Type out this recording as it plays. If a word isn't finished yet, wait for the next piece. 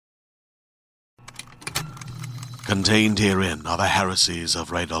Contained herein are the heresies of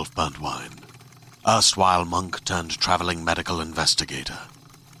Radolf Burntwine, erstwhile monk turned traveling medical investigator.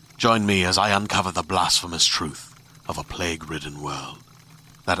 Join me as I uncover the blasphemous truth of a plague-ridden world,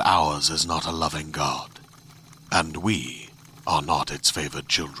 that ours is not a loving God, and we are not its favored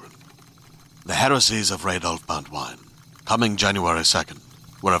children. The heresies of Radolf Burntwine, coming January 2nd,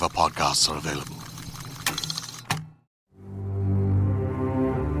 wherever podcasts are available.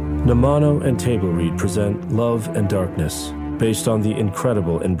 Namano and Table Read present Love and Darkness, based on the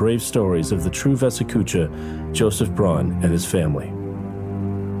incredible and brave stories of the true Vesicucha, Joseph Braun, and his family.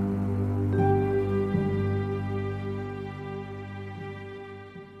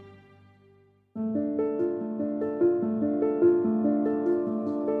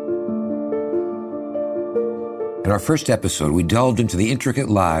 In our first episode, we delved into the intricate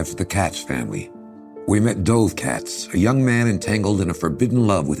lives of the Katz family. We met Dove Katz, a young man entangled in a forbidden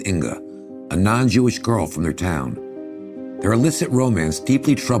love with Inga, a non-Jewish girl from their town. Their illicit romance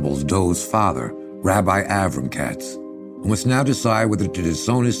deeply troubles Dove's father, Rabbi Avram Katz, who must now decide whether to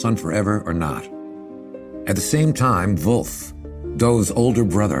disown his son forever or not. At the same time, Wolf, Dove's older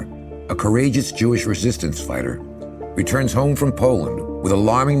brother, a courageous Jewish resistance fighter, returns home from Poland with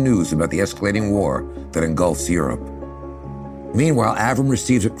alarming news about the escalating war that engulfs Europe. Meanwhile, Avram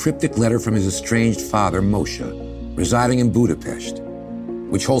receives a cryptic letter from his estranged father, Moshe, residing in Budapest,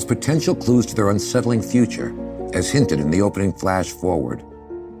 which holds potential clues to their unsettling future, as hinted in the opening flash forward.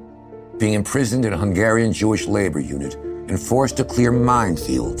 Being imprisoned in a Hungarian Jewish labor unit and forced to clear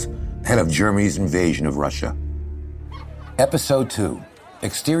minefields ahead of Germany's invasion of Russia. Episode 2,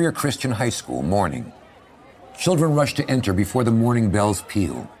 Exterior Christian High School, morning. Children rush to enter before the morning bells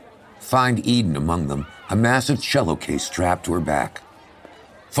peal. Find Eden among them, a massive cello case strapped to her back.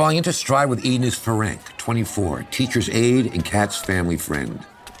 Falling into stride with Eden is Ferenc, 24, teacher's aide and Kat's family friend.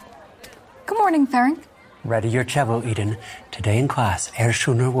 Good morning, Ferenc. Ready your cello, Eden. Today in class, Herr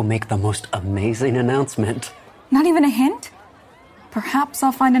Schuner will make the most amazing announcement. Not even a hint? Perhaps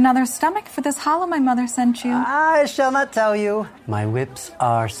I'll find another stomach for this challah my mother sent you. I shall not tell you. My lips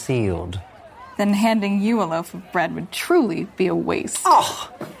are sealed. Then handing you a loaf of bread would truly be a waste.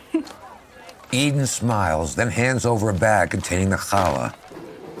 Oh! Eden smiles, then hands over a bag containing the challah.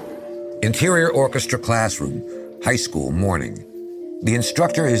 Interior orchestra classroom, high school, morning. The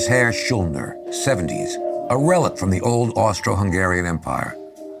instructor is Herr Schullner, 70s, a relic from the old Austro-Hungarian Empire.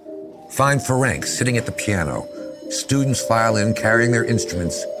 Find Ferenc sitting at the piano. Students file in carrying their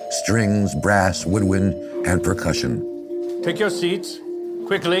instruments, strings, brass, woodwind, and percussion. Take your seats,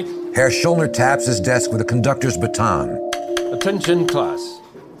 quickly. Herr Schullner taps his desk with a conductor's baton. Attention, class.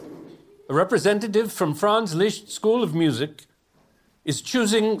 A representative from Franz Liszt School of Music is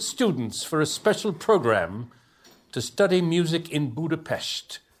choosing students for a special program to study music in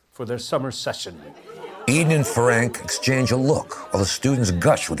Budapest for their summer session. Eden and Ferenc exchange a look while the students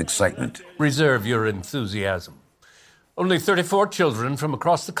gush with excitement. Reserve your enthusiasm. Only 34 children from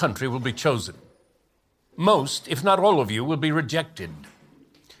across the country will be chosen. Most, if not all of you, will be rejected.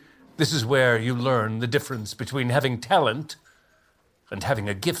 This is where you learn the difference between having talent and having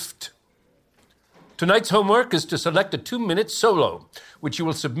a gift. Tonight's homework is to select a 2-minute solo, which you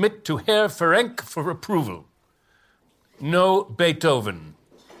will submit to Herr Ferenc for approval. No Beethoven.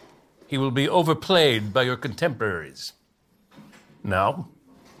 He will be overplayed by your contemporaries. Now,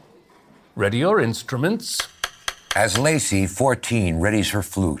 ready your instruments. As Lacey, 14, readies her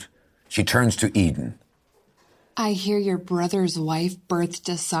flute, she turns to Eden. I hear your brother's wife birthed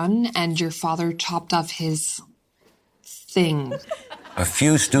a son and your father chopped off his thing. A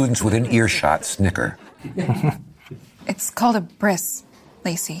few students within earshot snicker. It's called a bris,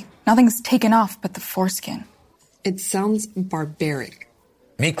 Lacey. Nothing's taken off but the foreskin. It sounds barbaric.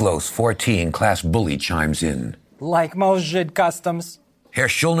 Miklos, 14, class bully, chimes in. Like most Žid customs. Herr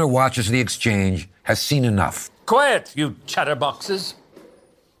Schullner watches the exchange, has seen enough. Quiet, you chatterboxes.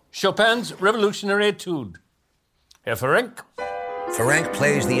 Chopin's Revolutionary Etude. Herr Ferenc? Ferenc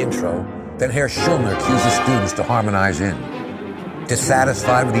plays the intro, then Herr Schullner cues the students to harmonize in.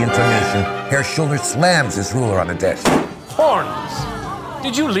 Dissatisfied with the intonation, Herr Schullner slams his ruler on the desk. Horns!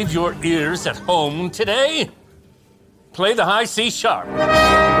 Did you leave your ears at home today? Play the high C sharp.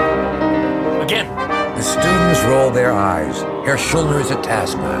 Again. The students roll their eyes. Herr Schullner is a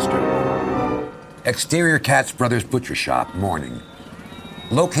taskmaster. Exterior Katz Brothers Butcher Shop, morning.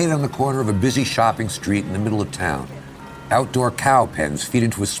 Located on the corner of a busy shopping street in the middle of town, outdoor cow pens feed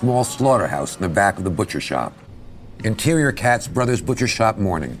into a small slaughterhouse in the back of the butcher shop. Interior Katz Brothers Butcher Shop,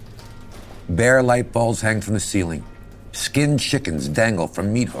 morning. Bare light bulbs hang from the ceiling. Skinned chickens dangle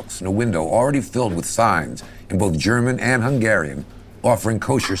from meat hooks in a window already filled with signs in both German and Hungarian offering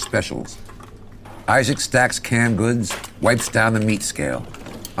kosher specials. Isaac stacks canned goods, wipes down the meat scale.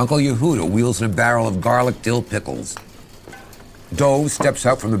 Uncle Yehuda wheels in a barrel of garlic dill pickles. Dove steps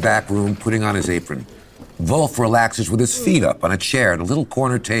out from the back room, putting on his apron. Wolf relaxes with his feet up on a chair at a little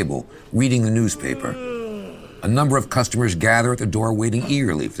corner table, reading the newspaper. A number of customers gather at the door, waiting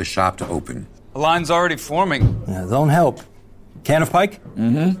eagerly for the shop to open. The line's already forming. Yeah, don't help. Can of pike?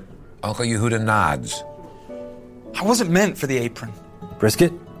 Mm-hmm. Uncle Yehuda nods. I wasn't meant for the apron.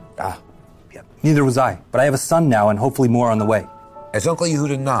 Brisket? Yeah. Neither was I. But I have a son now and hopefully more on the way. As Uncle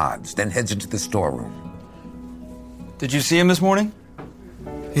Yehuda nods, then heads into the storeroom. Did you see him this morning?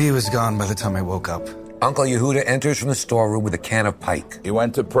 He was gone by the time I woke up. Uncle Yehuda enters from the storeroom with a can of pike. He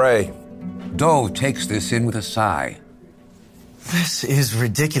went to pray. Dove takes this in with a sigh. This is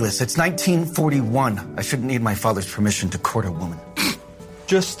ridiculous. It's 1941. I shouldn't need my father's permission to court a woman.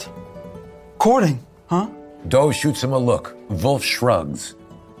 Just courting, huh? Dove shoots him a look. Wolf shrugs.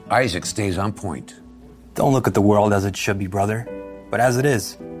 Isaac stays on point. Don't look at the world as it should be, brother, but as it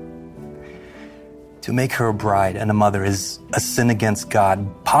is. To make her a bride and a mother is a sin against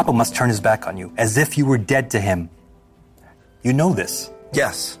God. Papa must turn his back on you, as if you were dead to him. You know this.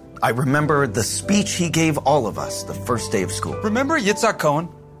 Yes, I remember the speech he gave all of us the first day of school. Remember Yitzhak Cohen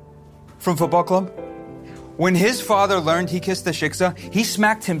from football club? When his father learned he kissed the shiksa, he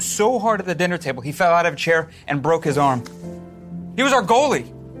smacked him so hard at the dinner table he fell out of a chair and broke his arm. He was our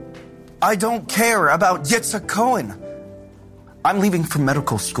goalie. I don't care about Yitzhak Cohen. I'm leaving for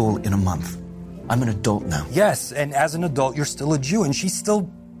medical school in a month. I'm an adult now. Yes, and as an adult, you're still a Jew, and she's still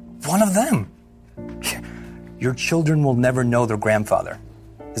one of them. Your children will never know their grandfather.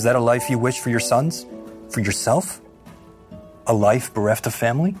 Is that a life you wish for your sons? For yourself? A life bereft of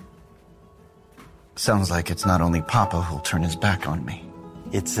family? Sounds like it's not only Papa who'll turn his back on me.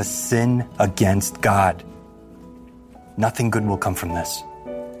 It's a sin against God. Nothing good will come from this.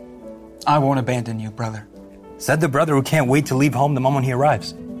 I won't abandon you, brother. Said the brother who can't wait to leave home the moment he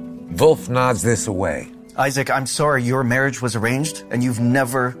arrives. Wolf nods this away. Isaac, I'm sorry your marriage was arranged and you've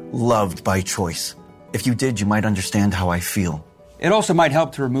never loved by choice. If you did, you might understand how I feel. It also might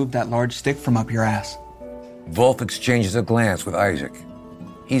help to remove that large stick from up your ass. Wolf exchanges a glance with Isaac.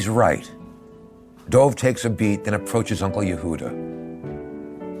 He's right. Dove takes a beat, then approaches Uncle Yehuda.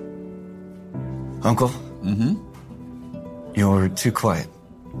 Uncle? Mm-hmm? You're too quiet.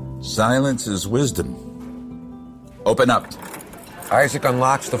 Silence is wisdom. Open up. Isaac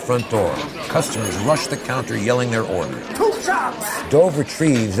unlocks the front door. Customers rush the counter yelling their order. 2 chops! Dove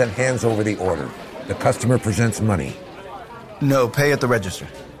retrieves, then hands over the order. The customer presents money. No, pay at the register.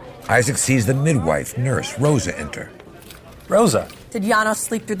 Isaac sees the midwife, nurse, Rosa, enter. Rosa. Did Janos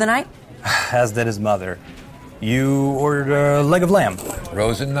sleep through the night? As did his mother. You ordered a leg of lamb.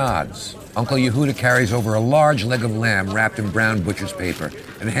 Rosa nods. Uncle Yehuda carries over a large leg of lamb wrapped in brown butcher's paper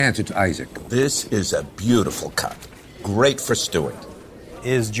and hands it to Isaac. This is a beautiful cut. Great for stewing.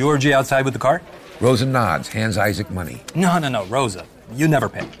 Is Georgie outside with the cart? Rosa nods, hands Isaac money. No, Rosa. You never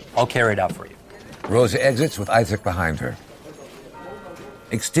pay. I'll carry it out for you. Rosa exits with Isaac behind her.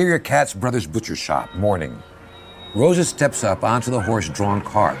 Exterior Katz Brothers Butcher Shop, morning. Rosa steps up onto the horse-drawn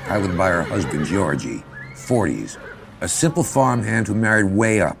cart piloted by her husband, Georgie, 40s, a simple farmhand who married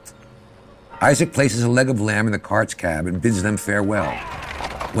way up. Isaac places a leg of lamb in the cart's cab and bids them farewell.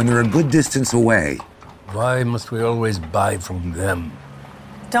 When they're a good distance away... Why must we always buy from them?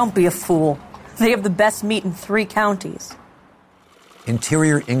 Don't be a fool. They have the best meat in 3 counties.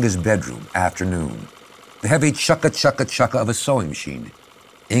 Interior Inga's bedroom, afternoon. The heavy chukka of a sewing machine.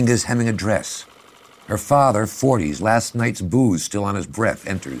 Inga's hemming a dress. Her father, 40s, last night's booze still on his breath,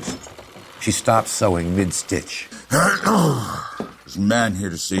 enters. She stops sewing mid-stitch. There's a man here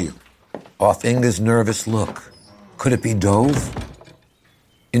to see you. Off Inga's nervous look. Could it be Dove?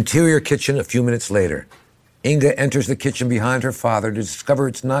 Interior kitchen a few minutes later. Inga enters the kitchen behind her father to discover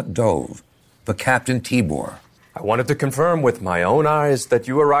it's not Dove, but Captain Tibor. I wanted to confirm with my own eyes that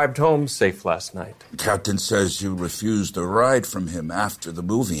you arrived home safe last night. Captain says you refused a ride from him after the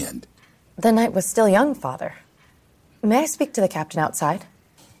movie ended. The night was still young, Father. May I speak to the captain outside?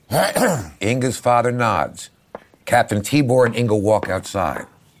 Inga's father nods. Captain Tibor and Inga walk outside.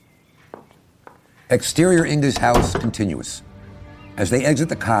 Exterior Inga's house continuous. As they exit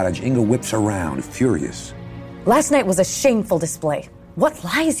the cottage, Inga whips around, furious. Last night was a shameful display. What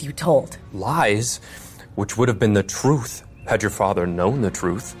lies you told? Lies? Which would have been the truth, had your father known the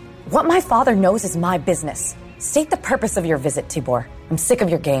truth. What my father knows is my business. State the purpose of your visit, Tibor. I'm sick of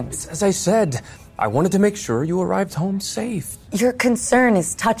your games. As I said, I wanted to make sure you arrived home safe. Your concern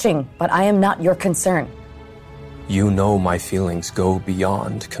is touching, but I am not your concern. You know my feelings go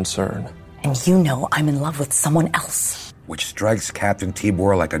beyond concern. And you know I'm in love with someone else. Which strikes Captain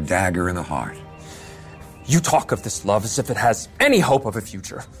Tibor like a dagger in the heart. You talk of this love as if it has any hope of a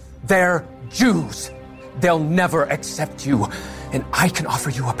future. They're Jews. They'll never accept you, and I can offer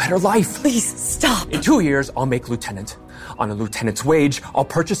you a better life. Please, stop. In 2 years, I'll make lieutenant. On a lieutenant's wage, I'll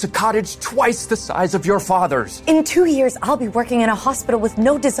purchase a cottage twice the size of your father's. In 2 years, I'll be working in a hospital with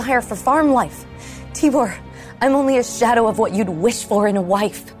no desire for farm life. Tibor, I'm only a shadow of what you'd wish for in a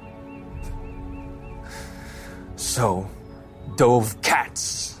wife. So, Dove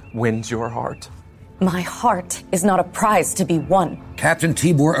Katz wins your heart. My heart is not a prize to be won. Captain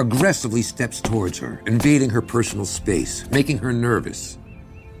Tibor aggressively steps towards her, invading her personal space, making her nervous.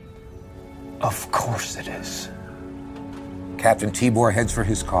 Of course it is. Captain Tibor heads for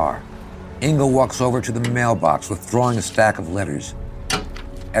his car. Inga walks over to the mailbox, withdrawing a stack of letters.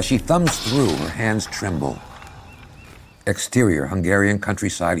 As she thumbs through, her hands tremble. Exterior Hungarian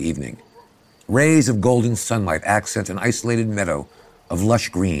countryside evening. Rays of golden sunlight accent an isolated meadow of lush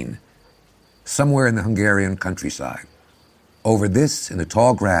green. Somewhere in the Hungarian countryside. Over this, in the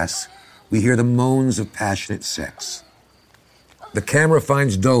tall grass, we hear the moans of passionate sex. The camera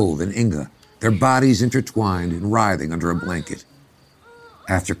finds Dove and Inga, their bodies intertwined and writhing under a blanket.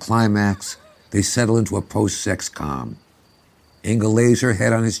 After climax, they settle into a post-sex calm. Inga lays her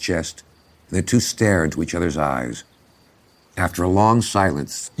head on his chest, and the two stare into each other's eyes. After a long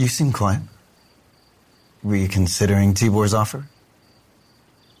silence... You seem quiet. Were you considering Tibor's offer?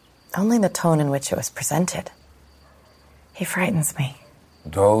 Only the tone in which it was presented. He frightens me.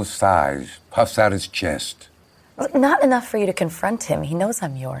 Dove sighs, puffs out his chest. Not enough for you to confront him. He knows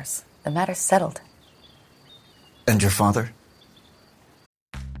I'm yours. The matter's settled. And your father?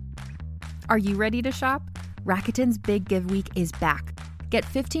 Are you ready to shop? Rakuten's Big Give Week is back. Get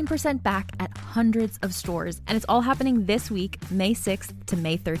 15% back at hundreds of stores, and it's all happening this week, May 6th to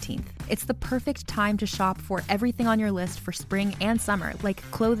May 13th. It's the perfect time to shop for everything on your list for spring and summer, like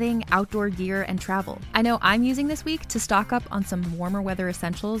clothing, outdoor gear, and travel. I know I'm using this week to stock up on some warmer weather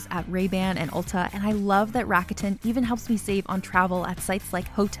essentials at Ray-Ban and Ulta, and I love that Rakuten even helps me save on travel at sites like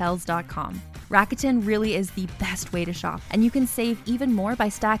Hotels.com. Rakuten really is the best way to shop, and you can save even more by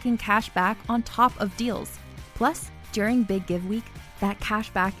stacking cash back on top of deals. Plus, during Big Give Week, that cash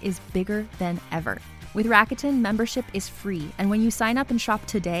back is bigger than ever. With Rakuten, membership is free, and when you sign up and shop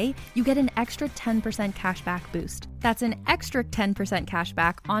today, you get an extra 10% cash back boost. That's an extra 10% cash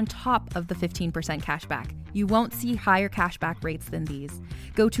back on top of the 15% cash back. You won't see higher cash back rates than these.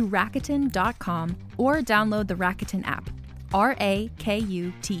 Go to Rakuten.com or download the Rakuten app.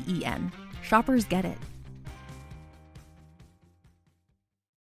 Rakuten. Shoppers get it.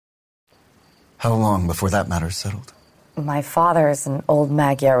 How long before that matter's settled? My father is an old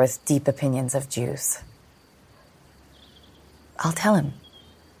Magyar with deep opinions of Jews. I'll tell him.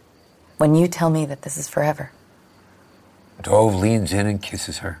 When you tell me that this is forever. Dove leans in and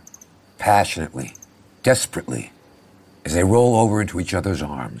kisses her, passionately, desperately, as they roll over into each other's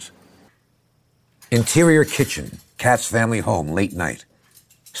arms. Interior kitchen, Kat's family home, late night.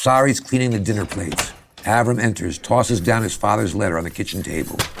 Sari's cleaning the dinner plates. Avram enters, tosses down his father's letter on the kitchen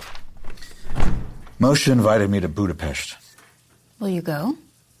table. Moshe invited me to Budapest. Will you go?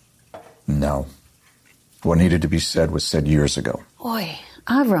 No. What needed to be said was said years ago. Oi,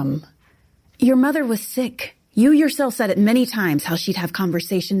 Avram, your mother was sick. You yourself said it many times how she'd have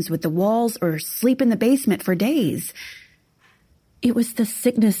conversations with the walls or sleep in the basement for days. It was the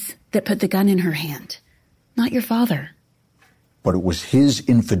sickness that put the gun in her hand, not your father. But it was his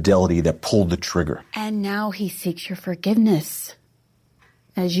infidelity that pulled the trigger. And now he seeks your forgiveness.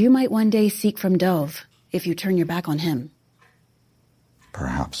 As you might one day seek from Dove, if you turn your back on him.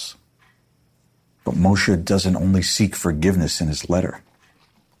 Perhaps. But Moshe doesn't only seek forgiveness in his letter.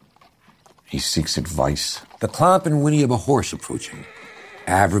 He seeks advice. The clomp and whinny of a horse approaching.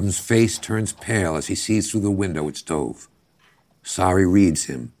 Avram's face turns pale as he sees through the window it's Dove. Sari reads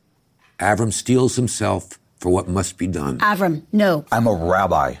him. Avram steels himself for what must be done. Avram, no. I'm a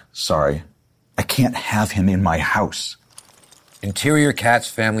rabbi, sorry. I can't have him in my house. Interior Kat's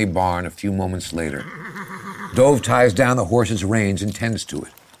family barn a few moments later. Dove ties down the horse's reins and tends to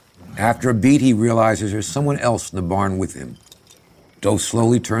it. After a beat, he realizes there's someone else in the barn with him. Dove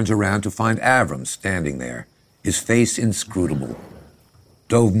slowly turns around to find Avram standing there, his face inscrutable.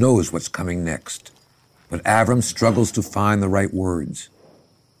 Dove knows what's coming next, but Avram struggles to find the right words.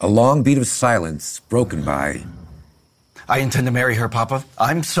 A long beat of silence broken by... I intend to marry her, Papa.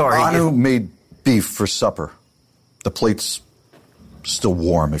 I'm sorry. Anu made beef for supper. The plate's still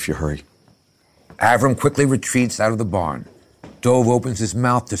warm if you hurry. Avram quickly retreats out of the barn. Dove opens his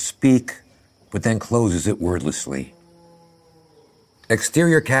mouth to speak, but then closes it wordlessly.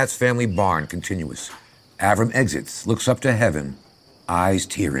 Exterior Kat's family barn continuous. Avram exits, looks up to heaven, eyes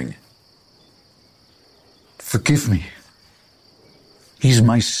tearing. Forgive me. He's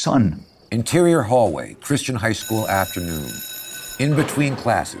my son. Interior hallway, Christian High School afternoon. In between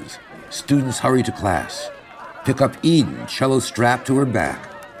classes, students hurry to class. Pick up Eden, cello strapped to her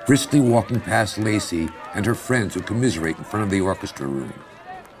back, briskly walking past Lacey and her friends who commiserate in front of the orchestra room.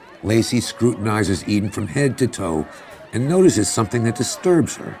 Lacey scrutinizes Eden from head to toe and notices something that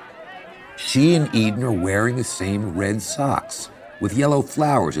disturbs her. She and Eden are wearing the same red socks, with yellow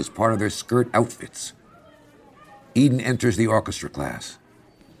flowers as part of their skirt outfits. Eden enters the orchestra class.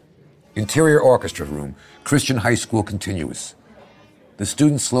 Interior orchestra room, Christian High School continuous. The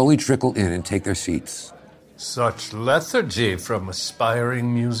students slowly trickle in and take their seats. Such lethargy from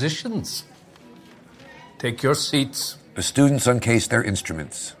aspiring musicians. Take your seats. The students uncase their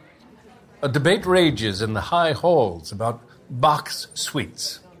instruments. A debate rages in the high halls about Bach's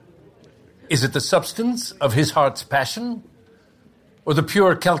suites. Is it the substance of his heart's passion, or the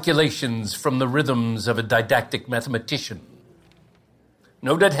pure calculations from the rhythms of a didactic mathematician?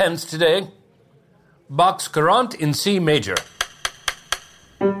 No dead hands today. Bach's Courant in C major.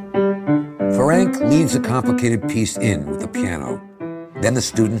 Ferenc leads the complicated piece in with the piano. Then the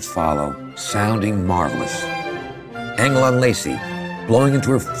students follow, sounding marvelous. Angle on Lacey, blowing into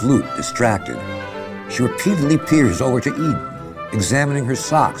her flute, distracted. She repeatedly peers over to Eden, examining her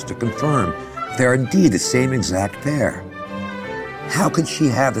socks to confirm if they are indeed the same exact pair. How could she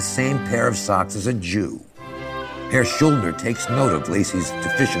have the same pair of socks as a Jew? Herr Schuldner takes note of Lacey's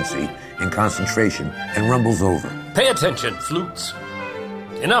deficiency in concentration and rumbles over. Pay attention, flutes.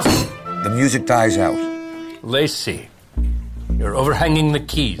 Enough. The music dies out. Lacey, you're overhanging the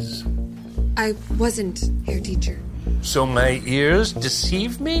keys. I wasn't, Herr Teacher. So my ears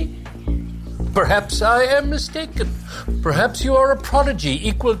deceive me? Perhaps I am mistaken. Perhaps you are a prodigy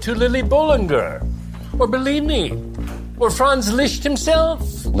equal to Lily Bollinger, or Bellini, or Franz Liszt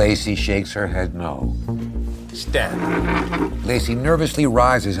himself. Lacey shakes her head no. Stand. Lacey nervously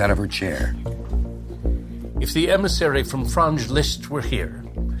rises out of her chair. If the emissary from Franz Liszt were here,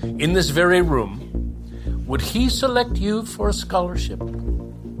 in this very room, would he select you for a scholarship?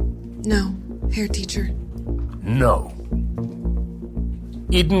 No, Herr Teacher. No.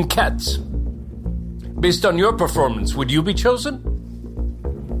 Eden Katz. Based on your performance, would you be chosen?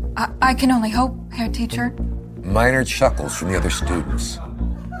 I can only hope, Herr Teacher. Minor chuckles from the other students.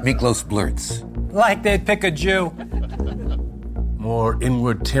 Miklos blurts. Like they'd pick a Jew. More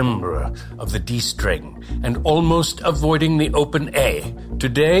inward timbre of the D string and almost avoiding the open A.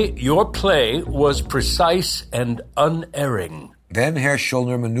 Today, your play was precise and unerring. Then Herr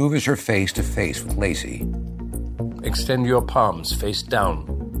Schuldner maneuvers her face to face with Lacey. Extend your palms face down.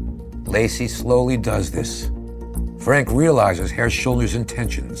 Lacey slowly does this. Frank realizes Herr Schuldner's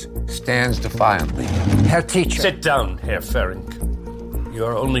intentions, stands defiantly. Herr Teacher. Sit down, Herr Ferenc. You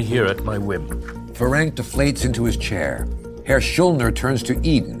are only here at my whim. Ferenc deflates into his chair. Herr Schuldner turns to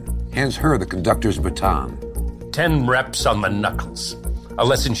Eden, hands her the conductor's baton. 10 reps on the knuckles. A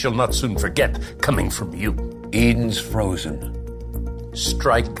lesson she'll not soon forget, coming from you. Eden's frozen.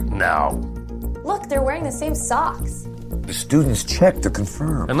 Strike now. Look, they're wearing the same socks. The students check to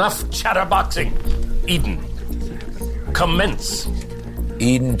confirm. Enough chatterboxing. Eden, commence.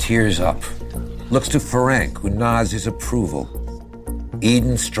 Eden tears up, looks to Ferenc, who nods his approval.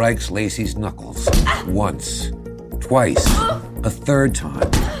 Eden strikes Lacey's knuckles. Once, twice, a third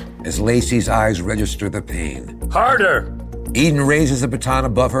time, as Lacey's eyes register the pain. Harder! Eden raises the baton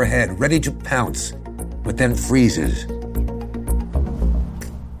above her head, ready to pounce, but then freezes.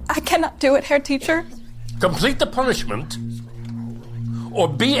 I cannot do it, Herr Teacher. Complete the punishment, or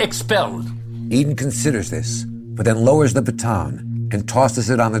be expelled. Eden considers this, but then lowers the baton and tosses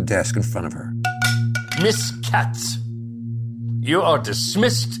it on the desk in front of her. Miss Katz, you are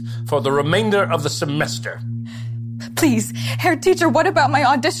dismissed for the remainder of the semester. Please, Herr Teacher, what about my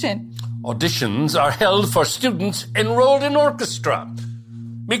audition? Auditions are held for students enrolled in orchestra.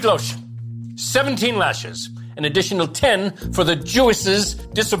 Miklos, 17 lashes, an additional 10 for the Jewess's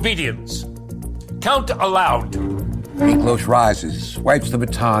disobedience. Count aloud. Miklos rises, wipes the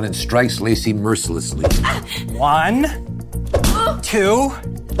baton, and strikes Lacey mercilessly. 1, 2,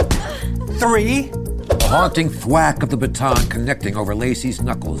 3. The haunting thwack of the baton connecting over Lacey's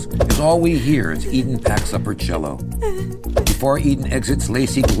knuckles is all we hear as Eden packs up her cello. Before Eden exits,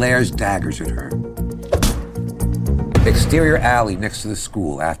 Lacey glares daggers at her. Exterior alley next to the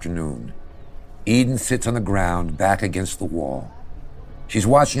school, afternoon. Eden sits on the ground, back against the wall. She's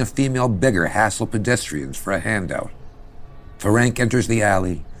watching a female beggar hassle pedestrians for a handout. Ferenc enters the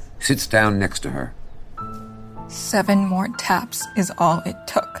alley, sits down next to her. 7 more taps is all it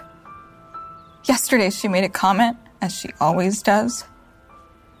took. Yesterday she made a comment, as she always does.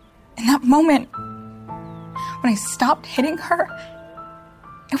 In that moment, when I stopped hitting her,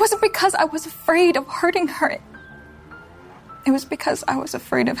 it wasn't because I was afraid of hurting her. It was because I was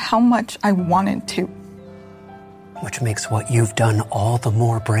afraid of how much I wanted to. Which makes what you've done all the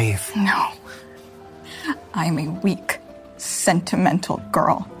more brave. No. I'm a weak, sentimental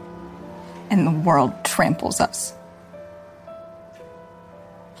girl, and the world tramples us.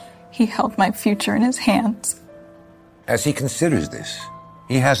 He held my future in his hands. As he considers this,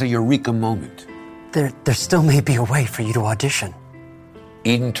 he has a eureka moment. There still may be a way for you to audition.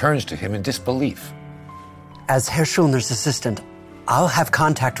 Eden turns to him in disbelief. As Herr Schulner's assistant, I'll have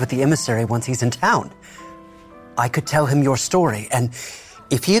contact with the emissary once he's in town. I could tell him your story, and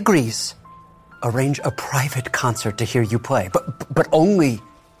if he agrees, arrange a private concert to hear you play. But only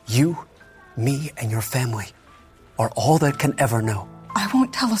you, me, and your family are all that can ever know. I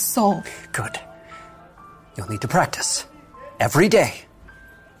won't tell a soul. Good. You'll need to practice. Every day.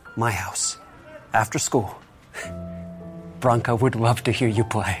 My house. After school. Branka would love to hear you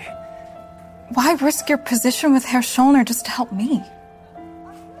play. Why risk your position with Herr Schulner just to help me?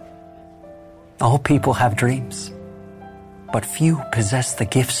 All people have dreams, but few possess the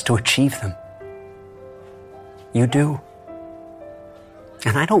gifts to achieve them. You do.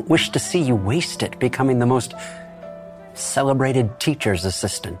 And I don't wish to see you waste it becoming the most celebrated teacher's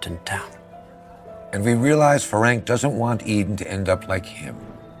assistant in town. And we realize Ferenc doesn't want Eden to end up like him.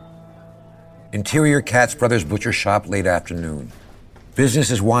 Interior Katz Brothers Butcher Shop, late afternoon.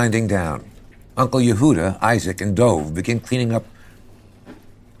 Business is winding down. Uncle Yehuda, Isaac, and Dove begin cleaning up.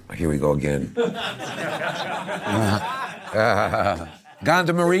 Here we go again.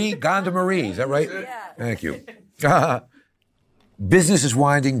 Gonda Marie, is that right? Yeah. Thank you. Business is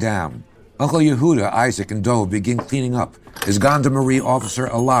winding down. Uncle Yehuda, Isaac, and Dove begin cleaning up as Gonda Marie officer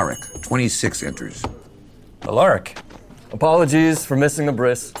Alaric, 26, enters. Alaric, apologies for missing the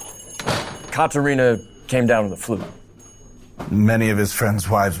bris. Katerina came down with the flu. Many of his friends'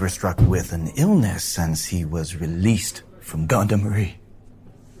 wives were struck with an illness since he was released from Gonda Marie.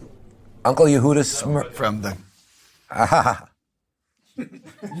 Uncle Yehuda smirked. From the... Ah.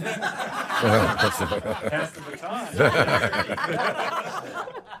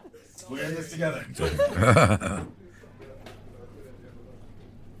 We're in this together.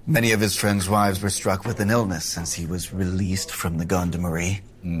 Many of his friends' wives were struck with an illness since he was released from the Gonda Marie.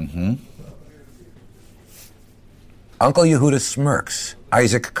 Mm-hmm. Uncle Yehuda smirks.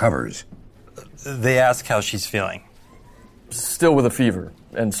 Isaac covers. They ask how she's feeling. Still with a fever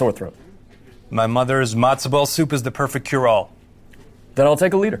and sore throat. My mother's matzo ball soup is the perfect cure-all. Then I'll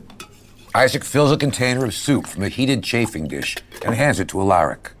take a liter. Isaac fills a container of soup from a heated chafing dish and hands it to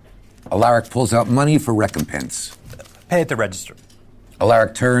Alaric. Alaric pulls out money for recompense. Pay at the register.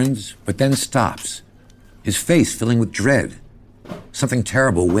 Alaric turns, but then stops, his face filling with dread. Something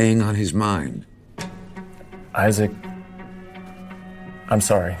terrible weighing on his mind. Isaac, I'm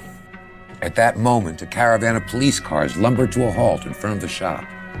sorry. At that moment, a caravan of police cars lumbered to a halt in front of the shop.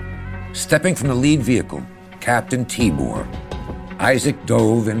 Stepping from the lead vehicle, Captain Tibor. Isaac,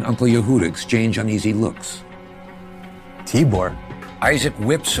 Dove, and Uncle Yehuda exchange uneasy looks. Tibor? Isaac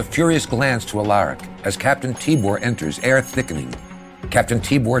whips a furious glance to Alaric. As Captain Tibor enters, air thickening. Captain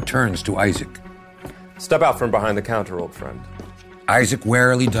Tibor turns to Isaac. Step out from behind the counter, old friend. Isaac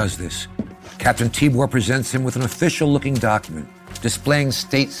warily does this. Captain Tibor presents him with an official-looking document displaying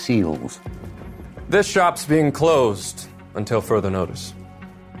state seals. This shop's being closed until further notice.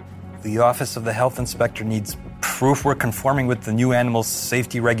 The Office of the Health Inspector needs proof we're conforming with the new animal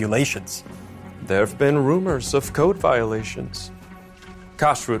safety regulations. There have been rumors of code violations.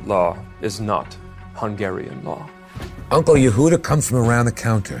 Kashrut law is not Hungarian law. Uncle Yehuda comes from around the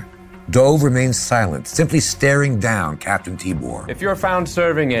counter. Dove remains silent, simply staring down Captain Tibor. If you're found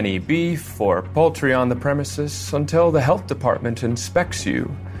serving any beef or poultry on the premises until the health department inspects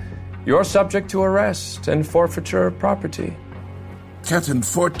you, you're subject to arrest and forfeiture of property. Captain,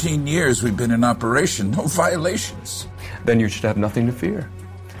 14 years we've been in operation, no violations. Then you should have nothing to fear.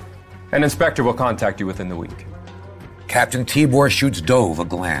 An inspector will contact you within the week. Captain Tibor shoots Dove a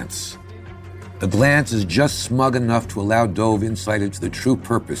glance. The glance is just smug enough to allow Dove insight into the true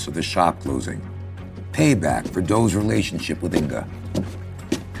purpose of the shop closing. Payback for Dove's relationship with Inga.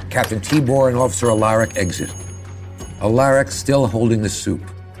 Captain Tibor and Officer Alaric exit. Alaric still holding the soup,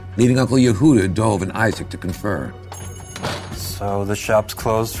 leaving Uncle Yehuda, Dove, and Isaac to confer. So the shop's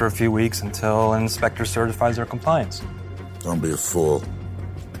closed for a few weeks until an inspector certifies our compliance. Don't be a fool.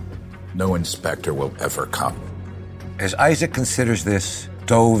 No inspector will ever come. As Isaac considers this,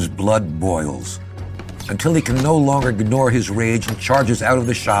 Dove's blood boils, until he can no longer ignore his rage and charges out of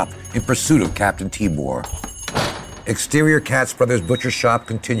the shop in pursuit of Captain Tibor. Exterior Katz Brothers Butcher Shop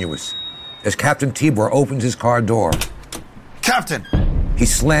continuous. as Captain Tibor opens his car door. Captain! He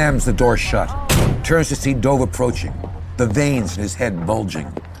slams the door shut, turns to see Dove approaching, the veins in his head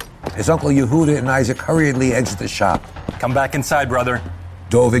bulging. His Uncle Yehuda and Isaac hurriedly exit the shop. Come back inside, brother.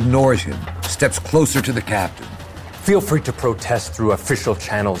 Dove ignores him, steps closer to the captain. Feel free to protest through official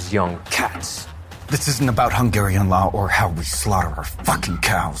channels, young cats. This isn't about Hungarian law or how we slaughter our fucking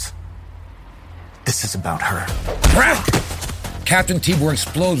cows. This is about her. Captain Tibor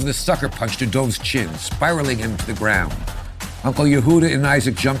explodes with a sucker punch to Dove's chin, spiraling him to the ground. Uncle Yehuda and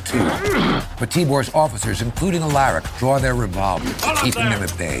Isaac jump too, but Tibor's officers, including Alaric, draw their revolvers, keeping them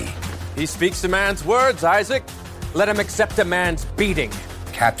at bay. He speaks a man's words, Isaac. Let him accept a man's beating.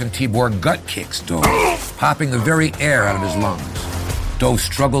 Captain Tibor gut kicks Dove, popping the very air out of his lungs. Dove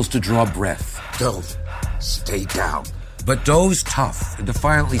struggles to draw breath. Dove, stay down. But Dove's tough and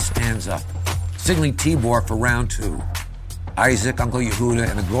defiantly stands up, signaling Tibor for round 2. Isaac, Uncle Yehuda,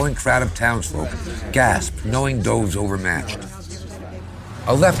 and a growing crowd of townsfolk gasp, knowing Dove's overmatched.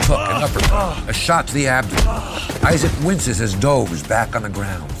 A left hook, an uppercut, a shot to the abdomen. Isaac winces as Dove is back on the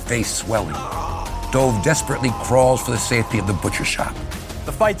ground, face swelling. Dove desperately crawls for the safety of the butcher shop.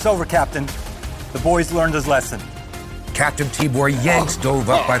 The fight's over, Captain. The boy's learned his lesson. Captain Tibor yanks Dove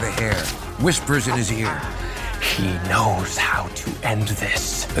up by the hair, whispers in his ear. He knows how to end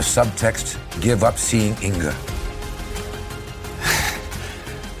this. The subtext, give up seeing Inga.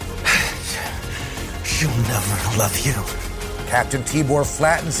 She'll never love you. Captain Tibor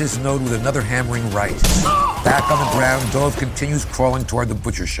flattens his note with another hammering right. Back on the ground, Dove continues crawling toward the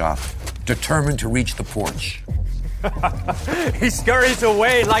butcher shop, determined to reach the porch. He scurries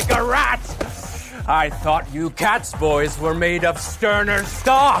away like a rat. I thought you cats boys were made of sterner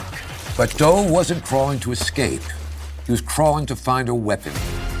stock. But Dove wasn't crawling to escape. He was crawling to find a weapon.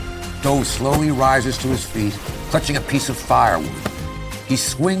 Dove slowly rises to his feet, clutching a piece of firewood. He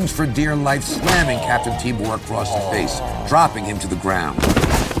swings for dear life, slamming Captain Tibor across the face, dropping him to the ground.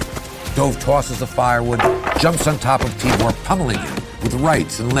 Dove tosses the firewood, jumps on top of Tibor, pummeling him with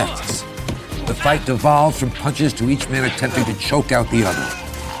rights and lefts. The fight devolves from punches to each man attempting to choke out the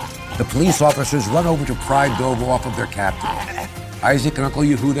other. The police officers run over to pry Dove off of their captain. Isaac and Uncle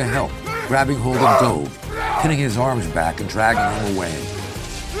Yehuda help, grabbing hold of Dove, pinning his arms back and dragging him away.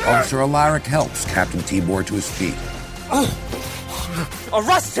 Officer Alaric helps Captain Tibor to his feet.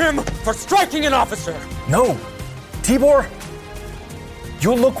 Arrest him for striking an officer! No! Tibor,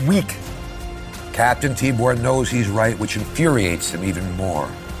 you look weak. Captain Tibor knows he's right, which infuriates him even more.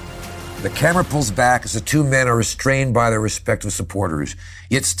 The camera pulls back as the two men are restrained by their respective supporters,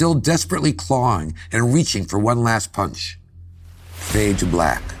 yet still desperately clawing and reaching for one last punch. Fade to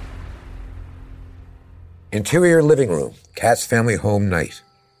black. Interior living room, Kat's family home night.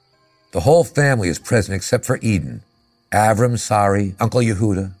 The whole family is present except for Eden. Avram, Sari, Uncle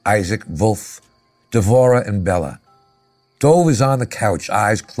Yehuda, Isaac, Wolf, Devora, and Bella. Dove is on the couch,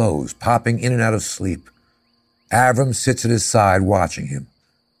 eyes closed, popping in and out of sleep. Avram sits at his side watching him.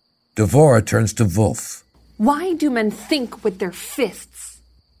 Devora turns to Wolf. Why do men think with their fists?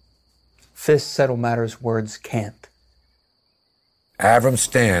 Fists settle matters, words can't. Avram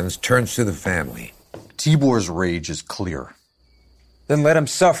stands, turns to the family. Tibor's rage is clear. Then let him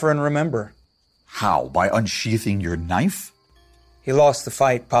suffer and remember. How? By unsheathing your knife? He lost the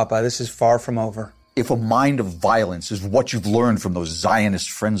fight, Papa. This is far from over. If a mind of violence is what you've learned from those Zionist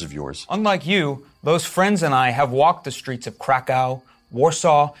friends of yours. Unlike you, those friends and I have walked the streets of Krakow,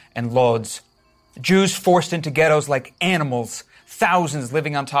 Warsaw, and Lodz. Jews forced into ghettos like animals, thousands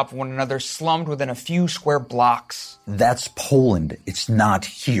living on top of one another, slummed within a few square blocks. That's Poland. It's not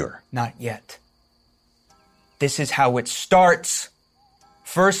here. Not yet. This is how it starts.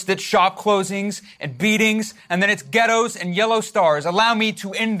 First it's shop closings and beatings, and then it's ghettos and yellow stars. Allow me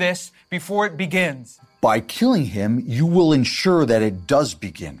to end this before it begins. By killing him, you will ensure that it does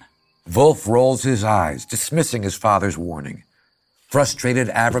begin. Wolf rolls his eyes, dismissing his father's warning. Frustrated,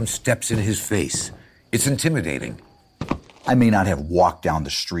 Avram steps in his face. It's intimidating. I may not have walked down the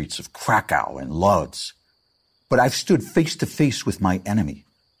streets of Krakow and Lodz, but I've stood face to face with my enemy,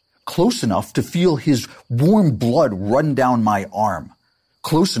 close enough to feel his warm blood run down my arm,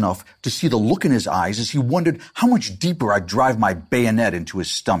 close enough to see the look in his eyes as he wondered how much deeper I'd drive my bayonet into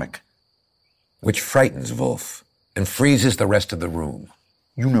his stomach. Which frightens Wolf and freezes the rest of the room.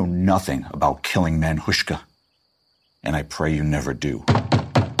 You know nothing about killing men, Hushka, and I pray you never do.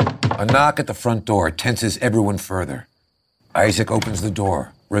 A knock at the front door tenses everyone further. Isaac opens the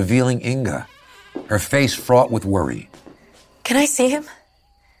door, revealing Inga, her face fraught with worry. Can I see him?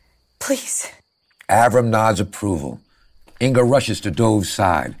 Please. Avram nods approval. Inga rushes to Dove's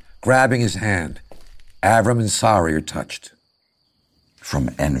side, grabbing his hand. Avram and Sari are touched. From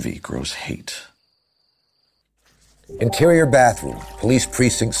envy grows hate. Interior bathroom, police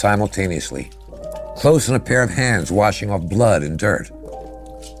precinct simultaneously. Close on a pair of hands washing off blood and dirt.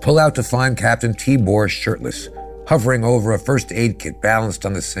 Pull out to find Captain Tibor shirtless, hovering over a first aid kit balanced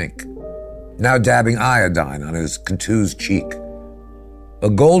on the sink. Now dabbing iodine on his contused cheek. A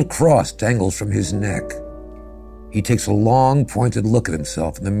gold cross dangles from his neck. He takes a long, pointed look at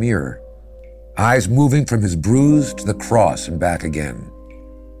himself in the mirror, eyes moving from his bruise to the cross and back again.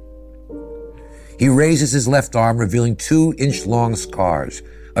 He raises his left arm, revealing 2-inch-long scars,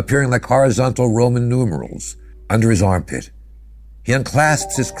 appearing like horizontal Roman numerals, under his armpit. He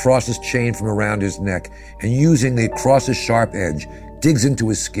unclasps his cross's chain from around his neck and, using the cross's sharp edge, digs into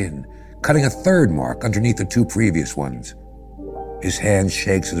his skin, cutting a third mark underneath the 2 previous ones. His hand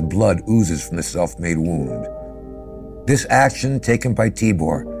shakes as blood oozes from the self-made wound. This action, taken by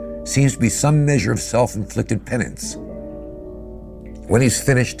Tibor, seems to be some measure of self-inflicted penance. When he's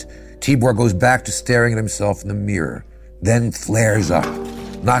finished, Tibor goes back to staring at himself in the mirror, then flares up,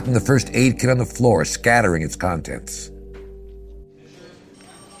 knocking the first aid kit on the floor, scattering its contents.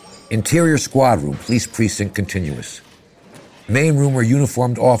 Interior squad room, police precinct continuous. Main room where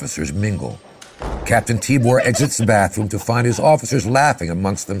uniformed officers mingle. Captain Tibor exits the bathroom to find his officers laughing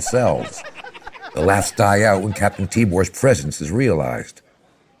amongst themselves. The laughs die out when Captain Tibor's presence is realized.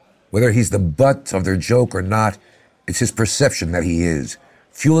 Whether he's the butt of their joke or not, it's his perception that he is,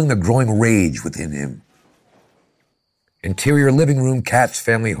 fueling the growing rage within him. Interior living room, Kat's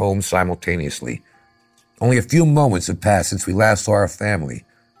family home simultaneously. Only a few moments have passed since we last saw our family.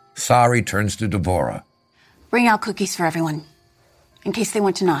 Sari turns to Devora. Bring out cookies for everyone, in case they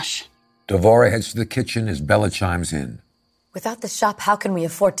went to Nosh. Devora heads to the kitchen as Bella chimes in. Without the shop, how can we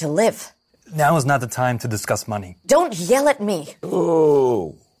afford to live? Now is not the time to discuss money. Don't yell at me.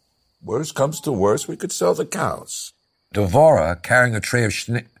 Oh, worst comes to worst, we could sell the cows. Devora, carrying a tray of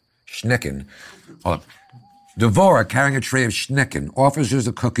schnecken, offers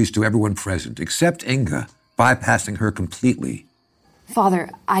the cookies to everyone present, except Inga, bypassing her completely. Father,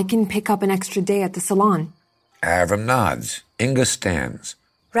 I can pick up an extra day at the salon. Avram nods. Inga stands.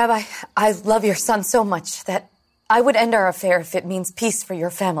 Rabbi, I love your son so much that I would end our affair if it means peace for your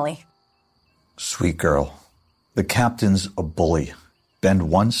family. Sweet girl, the captain's a bully. Bend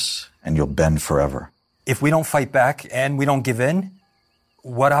once, and you'll bend forever. If we don't fight back and we don't give in,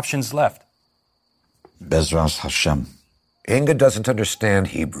 what options left? Bezras Hashem. Inga doesn't understand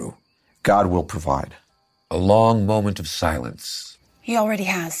Hebrew. God will provide. A long moment of silence. He already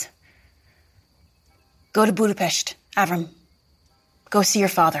has. Go to Budapest, Avram. Go see your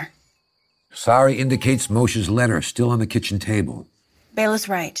father. Sari indicates Moshe's letter still on the kitchen table. Bela's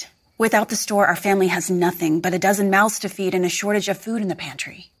right. Without the store, our family has nothing but a dozen mouths to feed and a shortage of food in the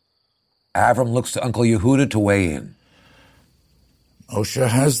pantry. Avram looks to Uncle Yehuda to weigh in. Moshe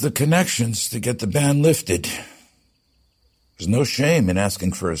has the connections to get the ban lifted. There's no shame in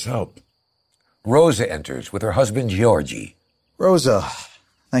asking for his help. Rosa enters with her husband, Georgie. Rosa,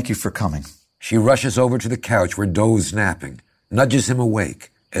 thank you for coming. She rushes over to the couch where Dove's napping, nudges him awake.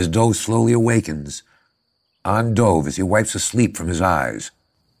 As Dove slowly awakens, on Dove as he wipes the sleep from his eyes.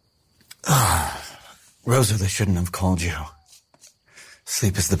 Rosa, they shouldn't have called you.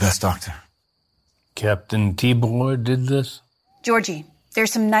 Sleep is the best doctor. Captain Tibor did this? Georgie,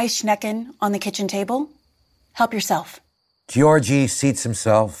 there's some nice schnecken on the kitchen table. Help yourself. Georgie seats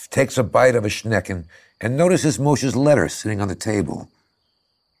himself, takes a bite of a schnecken, and notices Moshe's letter sitting on the table.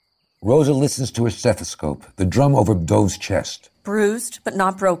 Rosa listens to her stethoscope, the drum over Dove's chest. Bruised, but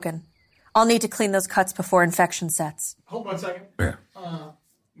not broken. I'll need to clean those cuts before infection sets. Hold on a second. Yeah.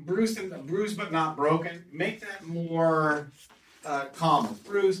 Bruised but not broken. Make that more common.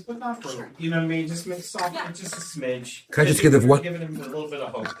 Bruised but not broken. You know what I mean? Just make soft, just a smidge. Can I just give it one? Giving him a little bit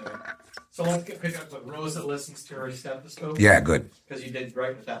of hope there. So let's pick up what Rosa listens to her stethoscope. Yeah, good. Because you did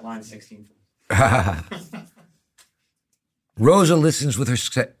right with that line 16. Rosa listens with her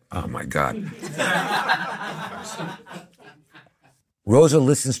oh my God. Rosa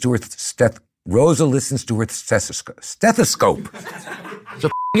listens to her stethoscope. It's a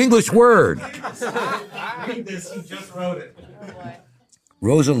English word. Read this, you just wrote it.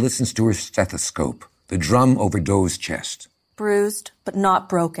 Rosa listens to her stethoscope, the drum over Dove's chest. Bruised, but not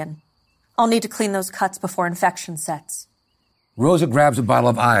broken. I'll need to clean those cuts before infection sets. Rosa grabs a bottle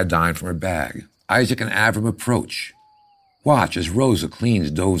of iodine from her bag. Isaac and Avram approach. Watch as Rosa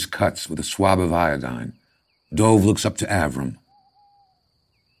cleans Dove's cuts with a swab of iodine. Dove looks up to Avram.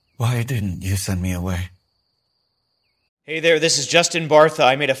 Why didn't you send me away? Hey there, this is Justin Bartha.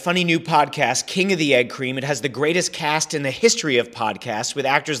 I made a funny new podcast, King of the Egg Cream. It has the greatest cast in the history of podcasts with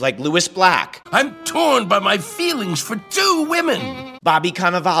actors like Louis Black. I'm torn by my feelings for two women. Bobby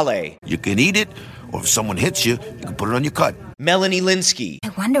Cannavale. You can eat it, or if someone hits you, you can put it on your cut. Melanie Linsky. I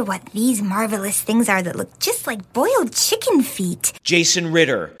wonder what these marvelous things are that look just like boiled chicken feet. Jason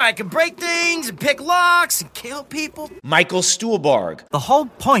Ritter. I can break things and pick locks and kill people. Michael Stuhlbarg. The whole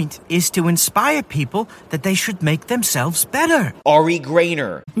point is to inspire people that they should make themselves better. Ari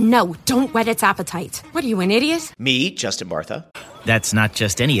Grainer. No, don't whet its appetite. What are you, an idiot? Me, Justin Bartha. That's not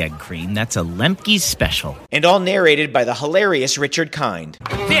just any egg cream, that's a Lemke's special. And all narrated by the hilarious Richard Kind.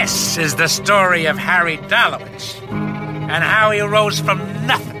 This is the story of Harry Dalowitz and how he rose from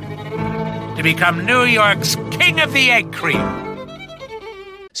nothing to become New York's King of the Egg Cream.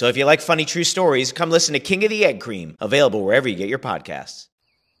 So if you like funny true stories, come listen to King of the Egg Cream, available wherever you get your podcasts.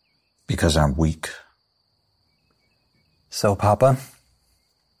 Because I'm weak. So, Papa,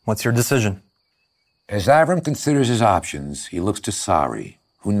 what's your decision? As Avram considers his options, he looks to Sari,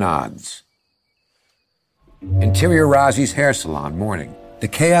 who nods. Interior Razi's hair salon, morning. The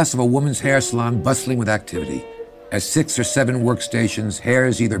chaos of a woman's hair salon bustling with activity. At 6 or 7 workstations, hair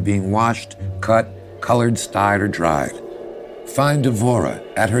is either being washed, cut, colored, styled, or dried. Find Devora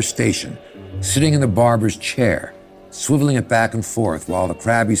at her station, sitting in the barber's chair, swiveling it back and forth while the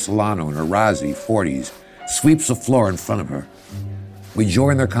crabby salon owner, Razi, 40s, sweeps the floor in front of her. We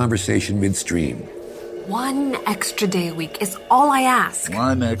join their conversation midstream. 1 extra day a week is all I ask.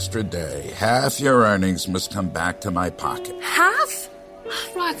 1 extra day. Half your earnings must come back to my pocket. Half?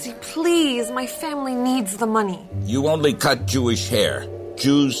 Razi, please. My family needs the money. You only cut Jewish hair.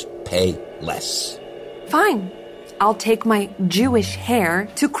 Jews pay less. Fine. I'll take my Jewish hair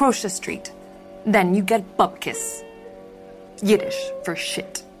to Crochet Street. Then you get bupkis. Yiddish for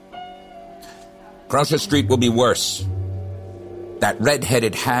shit. Crochet Street will be worse. That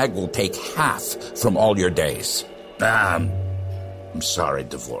red-headed hag will take half from all your days. I'm sorry,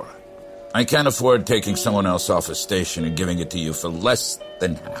 Devora. I can't afford taking someone else off a station and giving it to you for less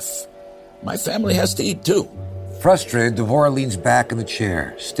than half. My family has to eat, too. Frustrated, Devora leans back in the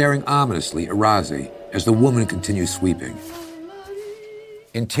chair, staring ominously at Razi as the woman continues sweeping.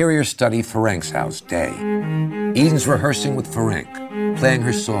 Interior study, Ferenc's house, day. Eden's rehearsing with Ferenc, playing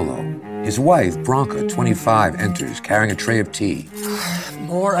her solo. His wife, Branka, 25, enters, carrying a tray of tea.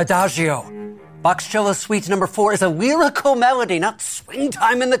 More adagio. Bachcelo Suite number 4 is a lyrical melody, not swing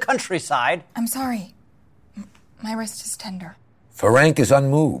time in the countryside. I'm sorry. My wrist is tender. Ferenc is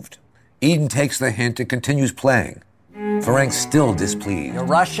unmoved. Eden takes the hint and continues playing. Ferenc's still displeased. You're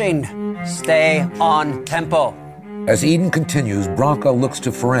rushing. Stay on tempo. As Eden continues, Branka looks to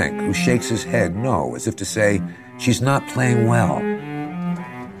Ferenc, who shakes his head no, as if to say she's not playing well.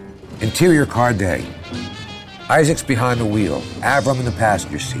 Interior car day. Isaac's behind the wheel, Avram in the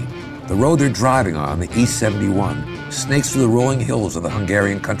passenger seat. The road they're driving on, the East 71, snakes through the rolling hills of the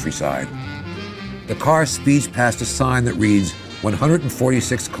Hungarian countryside. The car speeds past a sign that reads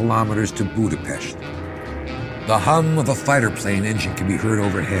 146 kilometers to Budapest. The hum of a fighter plane engine can be heard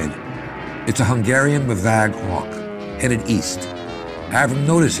overhead. It's a Hungarian Mavag Hawk, headed east. Avram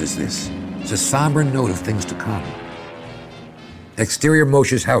notices this. It's a somber note of things to come. Exterior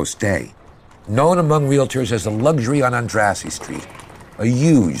Moshe's house, day. Known among realtors as the luxury on Andrassy Street. A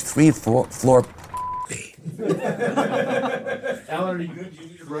huge 3-floor... Alan, are you good? You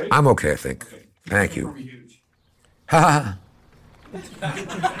need a break? I'm okay, I think. Okay. Thank you. Ha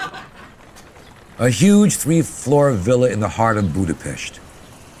A huge 3-floor villa in the heart of Budapest.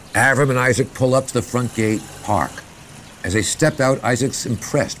 Avram and Isaac pull up to the front gate, park. As they step out, Isaac's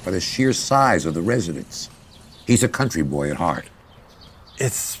impressed by the sheer size of the residence. He's a country boy at heart.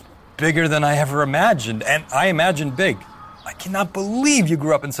 It's bigger than I ever imagined, and I imagined big. I cannot believe you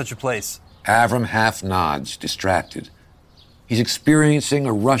grew up in such a place. Avram half nods, distracted. He's experiencing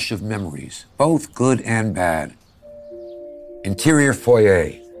a rush of memories, both good and bad. Interior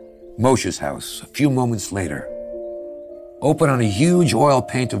foyer, Moshe's house, a few moments later. Open on a huge oil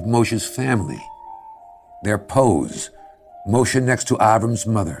paint of Moshe's family. Their pose, Moshe next to Avram's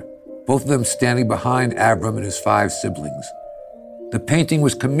mother, both of them standing behind Avram and his 5 siblings. The painting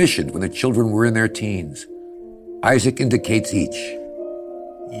was commissioned when the children were in their teens. Isaac indicates each.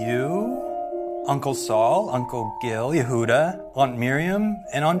 You, Uncle Saul, Uncle Gil, Yehuda, Aunt Miriam,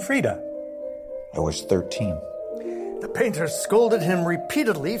 and Aunt Frida. I was 13. The painter scolded him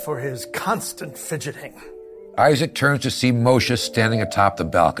repeatedly for his constant fidgeting. Isaac turns to see Moshe standing atop the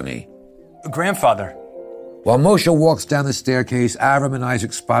balcony. Grandfather. While Moshe walks down the staircase, Avram and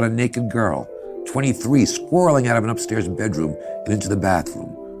Isaac spot a naked girl, 23, squirreling out of an upstairs bedroom and into the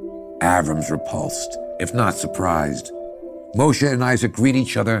bathroom. Avram's repulsed, if not surprised. Moshe and Isaac greet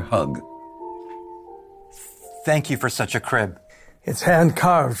each other, hug. Thank you for such a crib. It's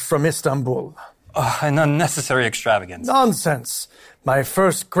hand-carved from Istanbul. An unnecessary extravagance. Nonsense. My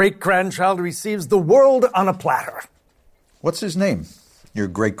first great-grandchild receives the world on a platter. What's his name? Your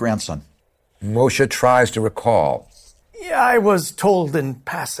great-grandson. Moshe tries to recall. Yeah, I was told in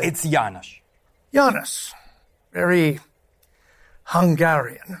passing. It's Janos. Janos. Very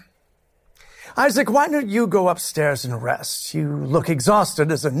Hungarian. Isaac, why don't you go upstairs and rest? You look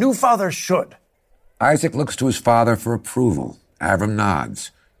exhausted, as a new father should. Isaac looks to his father for approval. Avram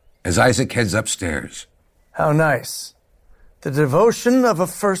nods as Isaac heads upstairs. How nice. The devotion of a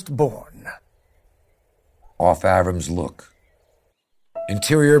firstborn. Off Avram's look.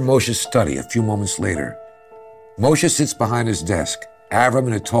 Interior Moshe's study a few moments later. Moshe sits behind his desk, Avram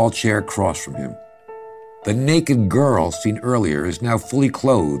in a tall chair across from him. The naked girl seen earlier is now fully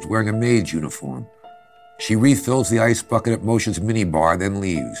clothed, wearing a maid's uniform. She refills the ice bucket at Moshe's minibar, then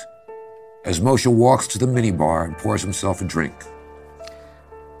leaves. As Moshe walks to the minibar and pours himself a drink.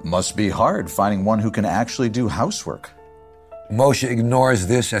 Must be hard finding one who can actually do housework. Moshe ignores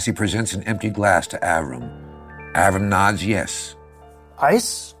this as he presents an empty glass to Avram. Avram nods yes.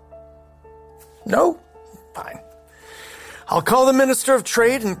 Ice? No? Fine. I'll call the Minister of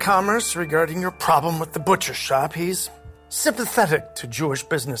Trade and Commerce regarding your problem with the butcher shop. He's sympathetic to Jewish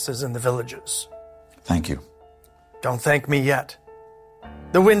businesses in the villages. Thank you. Don't thank me yet.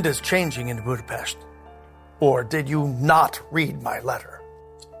 The wind is changing in Budapest. Or did you not read my letter?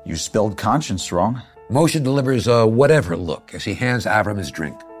 You spelled conscience wrong. Moshe delivers a whatever look as he hands Avram his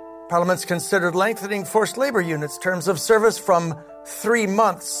drink. Parliament's considered lengthening forced labor units' terms of service from 3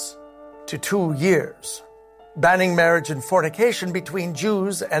 months to 2 years. Banning marriage and fornication between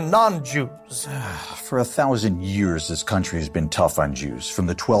Jews and non-Jews. For 1,000 years, this country has been tough on Jews. From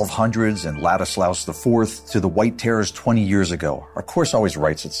the 1200s and Ladislaus IV to the White Terrors 20 years ago. Our course always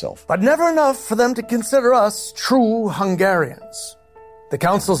writes itself. But never enough for them to consider us true Hungarians. The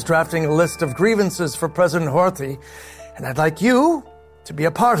council's drafting a list of grievances for President Horthy, and I'd like you to be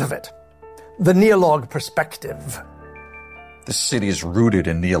a part of it. The Neolog perspective. This city is rooted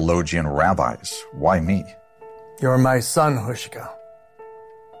in Neologian rabbis. Why me? You're my son, Hushka.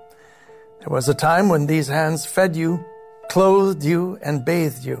 There was a time when these hands fed you, clothed you, and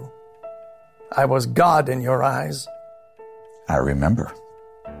bathed you. I was God in your eyes. I remember.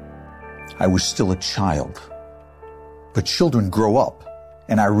 I was still a child. But children grow up,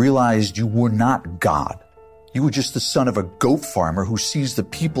 and I realized you were not God. You were just the son of a goat farmer who sees the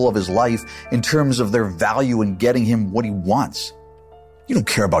people of his life in terms of their value in getting him what he wants. You don't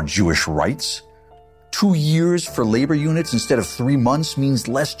care about Jewish rights. 2 years for labor units instead of 3 months means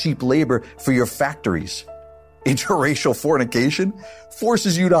less cheap labor for your factories. Interracial fornication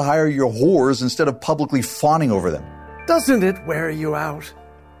forces you to hire your whores instead of publicly fawning over them. Doesn't it wear you out?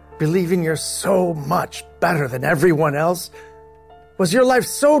 Believing you're so much better than everyone else? Was your life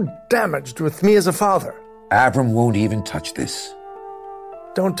so damaged with me as a father? Avram won't even touch this.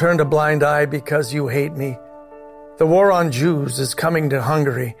 Don't turn a blind eye because you hate me. The war on Jews is coming to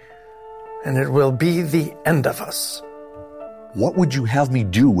Hungary, and it will be the end of us. What would you have me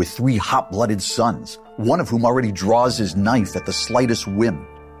do with 3 hot-blooded sons, one of whom already draws his knife at the slightest whim?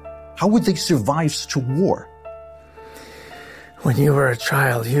 How would they survive such a war? When you were a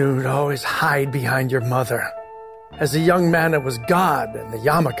child, you'd always hide behind your mother. As a young man, it was God and the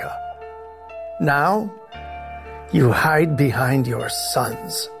yarmulke. Now, you hide behind your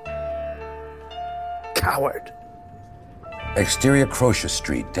sons. Coward. Exterior Croce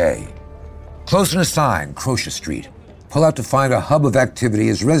Street, day. Close in a sign, Croce Street. Pull out to find a hub of activity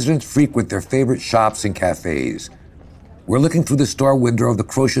as residents frequent their favorite shops and cafes. We're looking through the store window of the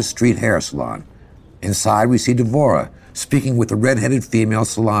Croce Street hair salon. Inside, we see Devora speaking with a red-headed female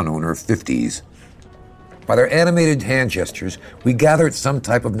salon owner of 50s. By their animated hand gestures, we gather it's some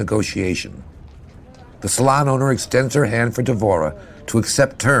type of negotiation. The salon owner extends her hand for Devora to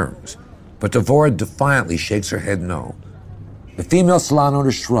accept terms, but Devora defiantly shakes her head no. The female salon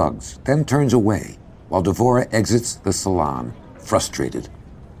owner shrugs, then turns away, while Devora exits the salon, frustrated.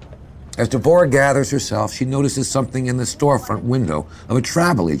 As Devora gathers herself, she notices something in the storefront window of a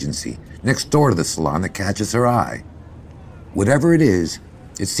travel agency next door to the salon that catches her eye. Whatever it is,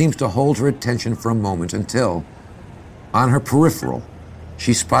 it seems to hold her attention for a moment until, on her peripheral,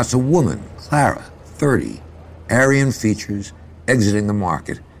 she spots a woman, Clara, 30, Aryan features, exiting the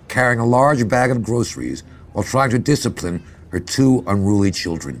market, carrying a large bag of groceries while trying to discipline her 2 unruly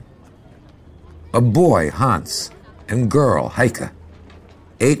children. A boy, Hans, and girl, Heike,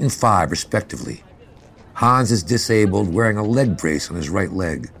 8 and 5 respectively. Hans is disabled, wearing a leg brace on his right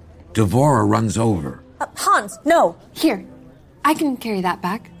leg. Devora runs over. Hans, no. Here, I can carry that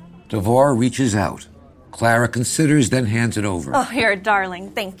back. Devora reaches out. Clara considers, then hands it over. Oh, you're a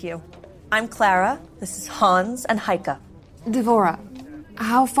darling. Thank you. I'm Clara. This is Hans and Heike. Devora,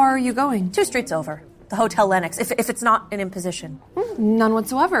 how far are you going? 2 streets over. The Hotel Lennox, if it's not an imposition. None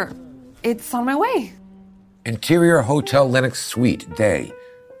whatsoever. It's on my way. Interior Hotel Lennox suite, day.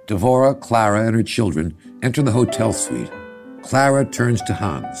 Devora, Clara, and her children enter the hotel suite. Clara turns to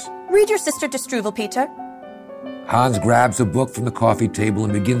Hans. Read your sister to Struvel, Peter. Hans grabs a book from the coffee table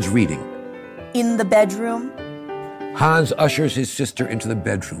and begins reading. In the bedroom. Hans ushers his sister into the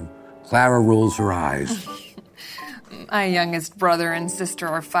bedroom. Clara rolls her eyes. My youngest brother and sister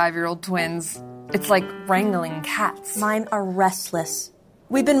are 5-year-old twins. It's like wrangling cats. Mine are restless.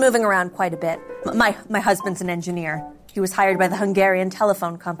 We've been moving around quite a bit. My husband's an engineer. He was hired by the Hungarian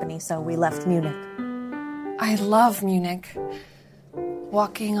telephone company, so we left Munich. I love Munich.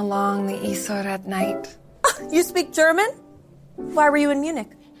 Walking along the Isar at night. You speak German? Why were you in Munich?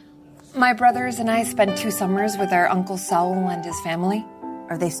 My brothers and I spent 2 summers with our Uncle Saul and his family.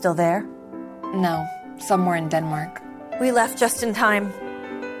 Are they still there? No, somewhere in Denmark. We left just in time.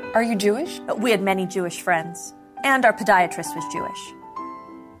 Are you Jewish? We had many Jewish friends. And our podiatrist was Jewish.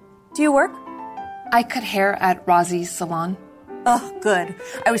 Do you work? I cut hair at Rosie's salon. Oh, good.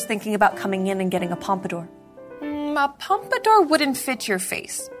 I was thinking about coming in and getting a pompadour. A pompadour wouldn't fit your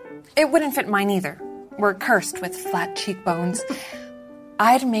face. It wouldn't fit mine either. We're cursed with flat cheekbones.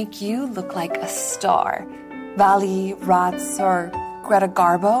 I'd make you look like a star. Vali, Ratz, or Greta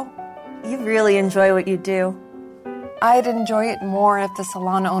Garbo. You really enjoy what you do. I'd enjoy it more if the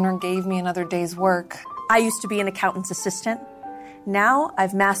salon owner gave me another day's work. I used to be an accountant's assistant. Now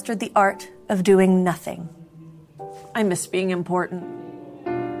I've mastered the art of doing nothing. I miss being important.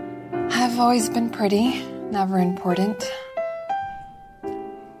 I've always been pretty, never important.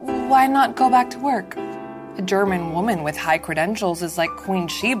 Why not go back to work? A German woman with high credentials is like Queen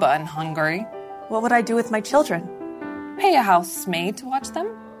Sheba in Hungary. What would I do with my children? Pay a housemaid to watch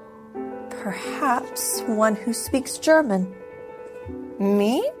them? Perhaps one who speaks German.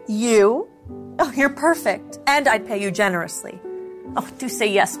 Me? You? Oh, you're perfect. And I'd pay you generously. Oh, do say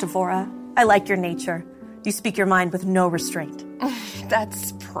yes, Devora. I like your nature. You speak your mind with no restraint.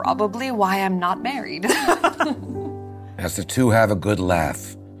 That's probably why I'm not married. As the two have a good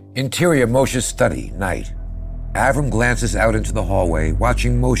laugh. Interior Moshe's study, night. Avram glances out into the hallway,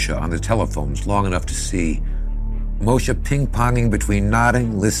 watching Moshe on the telephones long enough to see. Moshe ping-ponging between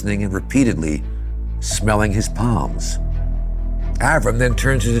nodding, listening, and repeatedly smelling his palms. Avram then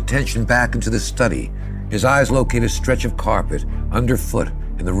turns his attention back into the study. His eyes locate a stretch of carpet underfoot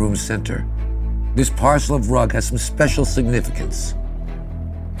in the room's center. This parcel of rug has some special significance.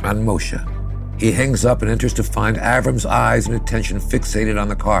 On Moshe, he hangs up and enters to find Avram's eyes and attention fixated on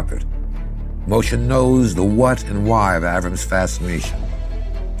the carpet. Moshe knows the what and why of Avram's fascination.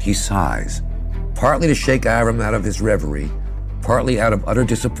 He sighs, partly to shake Avram out of his reverie, partly out of utter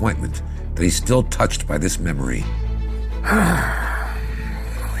disappointment that he's still touched by this memory.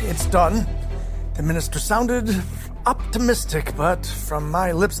 It's done. The minister sounded optimistic, but from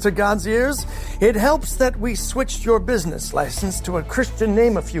my lips to God's ears, it helps that we switched your business license to a Christian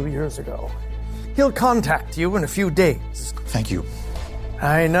name a few years ago. He'll contact you in a few days. Thank you.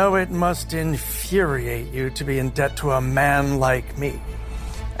 I know it must infuriate you to be in debt to a man like me.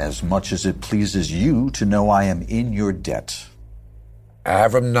 As much as it pleases you to know I am in your debt.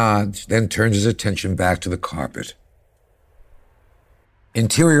 Avram nods, then turns his attention back to the carpet.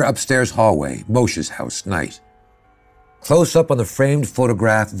 Interior upstairs hallway, Moshe's house, night. Close up on the framed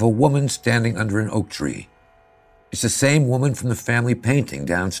photograph of a woman standing under an oak tree. It's the same woman from the family painting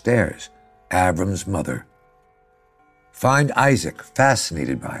downstairs, Avram's mother. Find Isaac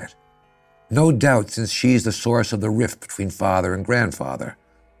fascinated by it. No doubt since she's the source of the rift between father and grandfather.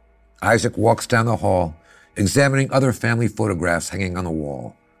 Isaac walks down the hall, examining other family photographs hanging on the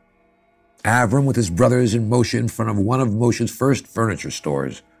wall. Avram with his brothers and Moshe in front of one of Moshe's first furniture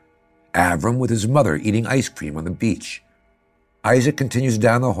stores. Avram with his mother eating ice cream on the beach. Isaac continues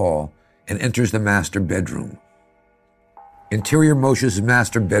down the hall and enters the master bedroom. Interior Moshe's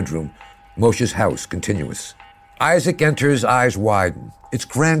master bedroom, Moshe's house, continuous. Isaac enters, eyes widen. It's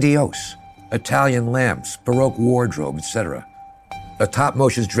grandiose. Italian lamps, Baroque wardrobe, etc. Atop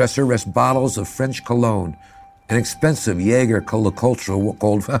Moshe's dresser rest bottles of French cologne, an expensive Jaeger Le Coultre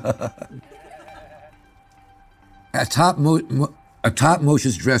gold. Atop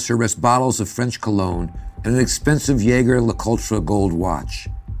Moshe's dresser rest bottles of French cologne and an expensive Jaeger Le Coultre gold watch.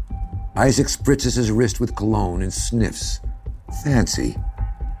 Isaac spritzes his wrist with cologne and sniffs. Fancy.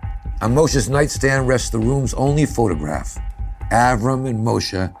 On Moshe's nightstand rests the room's only photograph, Avram and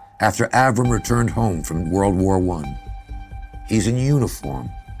Moshe after Avram returned home from World War I. He's in uniform,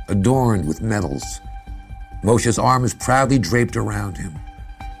 adorned with medals. Moshe's arm is proudly draped around him.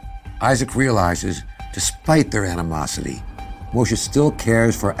 Isaac realizes, despite their animosity, Moshe still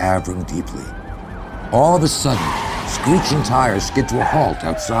cares for Avram deeply. All of a sudden, screeching tires skid to a halt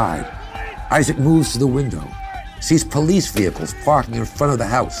outside. Isaac moves to the window, sees police vehicles parking in front of the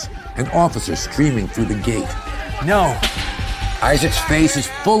house, and officers streaming through the gate. No! Isaac's face is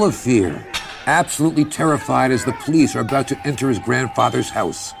full of fear, absolutely terrified as the police are about to enter his grandfather's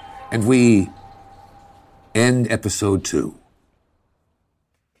house. And we end episode 2.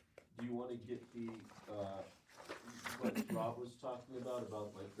 Do you want to get the, what Rob was talking about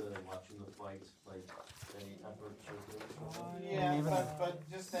like the watching the fights, like any effort Yeah, but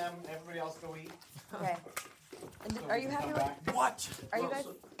just them, everybody else go eat. Okay. And are you happy with... What? Are you guys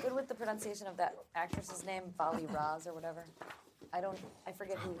good with the pronunciation of that actress's name, Vali Raz or whatever? I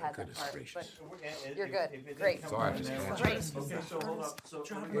forget who had that part, but you're good. Great. Sorry, Great. Okay, so hold up. So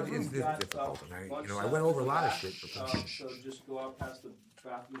It is difficult, and I went over a lot of shit. So just go out past the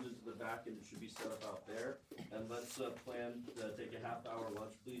bathrooms into the back, and it should be set up out there. And let's plan to take a half-hour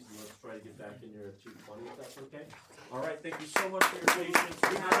lunch, please, and let's try to get back in here at 2:20, if that's okay. All right, thank you so much for your patience.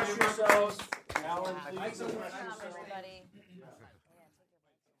 Refresh yourselves. Alan, please. Everybody.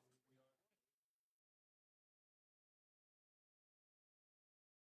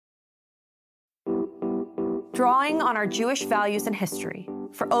 Drawing on our Jewish values and history,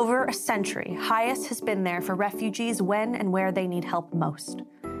 for over a century, HIAS has been there for refugees when and where they need help most.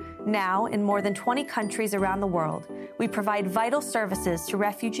 Now, in more than 20 countries around the world, we provide vital services to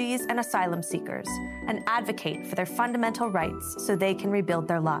refugees and asylum seekers and advocate for their fundamental rights so they can rebuild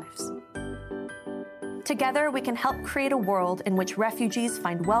their lives. Together, we can help create a world in which refugees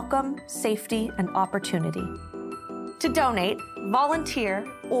find welcome, safety, and opportunity. To donate, volunteer,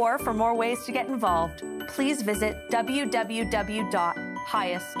 or for more ways to get involved, please visit www.hias.org.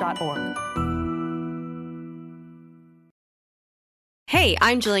 Hey,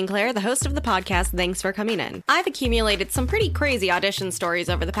 I'm Jillian Clare, the host of the podcast Thanks for Coming In. I've accumulated some pretty crazy audition stories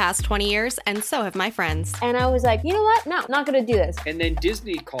over the past 20 years, and so have my friends. And I was like, you know what? No, not going to do this. And then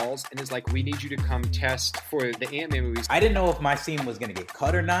Disney calls and is like, we need you to come test for the Ant-Man movies. I didn't know if my scene was going to get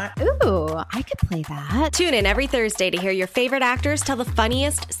cut or not. Ooh, I could play that. Tune in every Thursday to hear your favorite actors tell the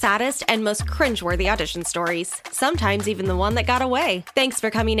funniest, saddest, and most cringeworthy audition stories. Sometimes even the one that got away. Thanks for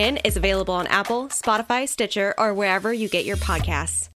Coming In is available on Apple, Spotify, Stitcher, or wherever you get your podcasts.